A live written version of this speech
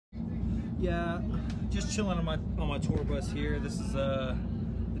Yeah, just chilling on my tour bus here. This is the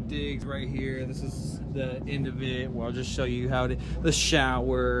digs right here. This is the end of it where I'll just show you how the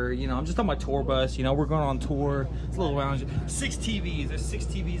shower. You know, I'm just on my tour bus. You know, we're going on tour. It's a little lounge. 6 TVs. There's 6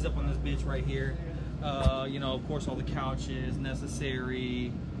 TVs up on this bitch right here. You know, of course, all the couches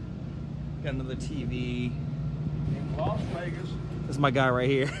necessary. Got another TV. In Las Vegas. This is my guy right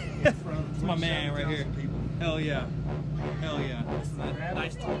here. This is my man right here. People. Hell yeah. Hell yeah. This is a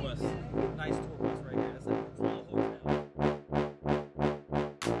nice tour bus. Nice tour bus right here. That's a little hotel.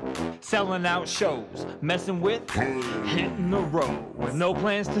 Selling out shows, messing with, hitting the road with no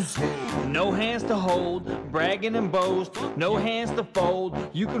plans to, no hands to hold, bragging and boast, no hands to fold.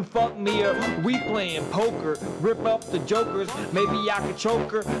 You can fuck me up, we playing poker, rip up the jokers. Maybe I could choke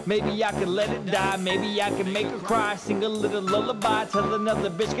her, maybe I could let it die, maybe I can make her cry, sing a little lullaby, tell another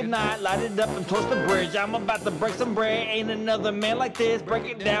bitch goodnight, light it up and toast the bridge. I'm about to break some bread, ain't another man like this. Break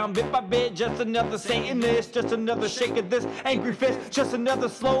it down bit by bit, just another satanist, just another shake of this angry fist, just another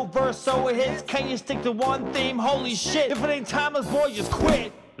slow verse. So it hits, can you stick to one theme? Holy shit, if it ain't timeless, boy, just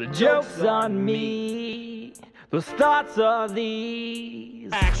quit. The joke's on me, the thoughts are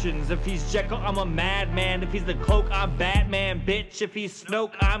these actions. If he's Jekyll, I'm a madman. If he's the cloak, I'm Batman. Bitch, if he's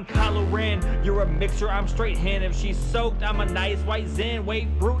Snoke, I'm Kylo Ren. You're a mixture, I'm straight hen. If she's soaked, I'm a nice white Zen.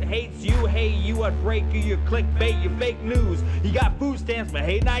 Wait, Brute hates you, hey you, I'd break you. You clickbait, you fake news. You got food stamps, but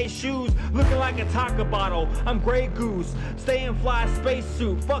hey, nice shoes. Looking like a taco bottle, I'm Grey Goose. Stay in fly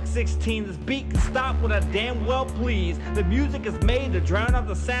spacesuit, fuck 16. This beat can stop when I damn well please. The music is made to drown out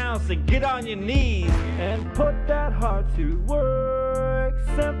the sounds, so get on your knees and put that heart to work.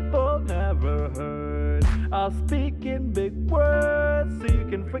 Simple, never heard. I'll speak in big words so you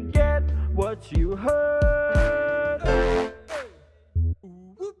can forget what you heard.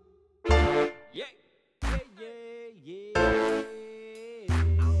 Yeah, yeah, yeah, yeah.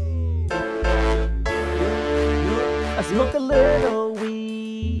 I smoke a little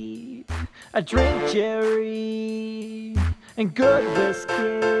weed, I drink Jerry and good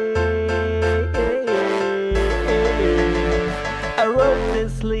whiskey. I wrote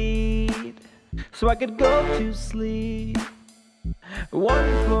this lead so I could go to sleep.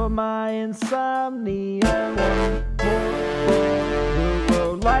 One for my insomnia, one more for the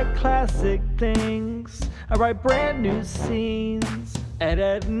road. Like classic things, I write brand new scenes at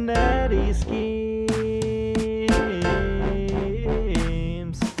Ed and Eddie schemes.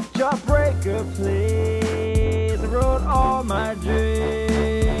 Jawbreaker, please. I wrote all my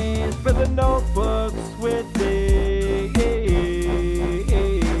dreams for the notebooks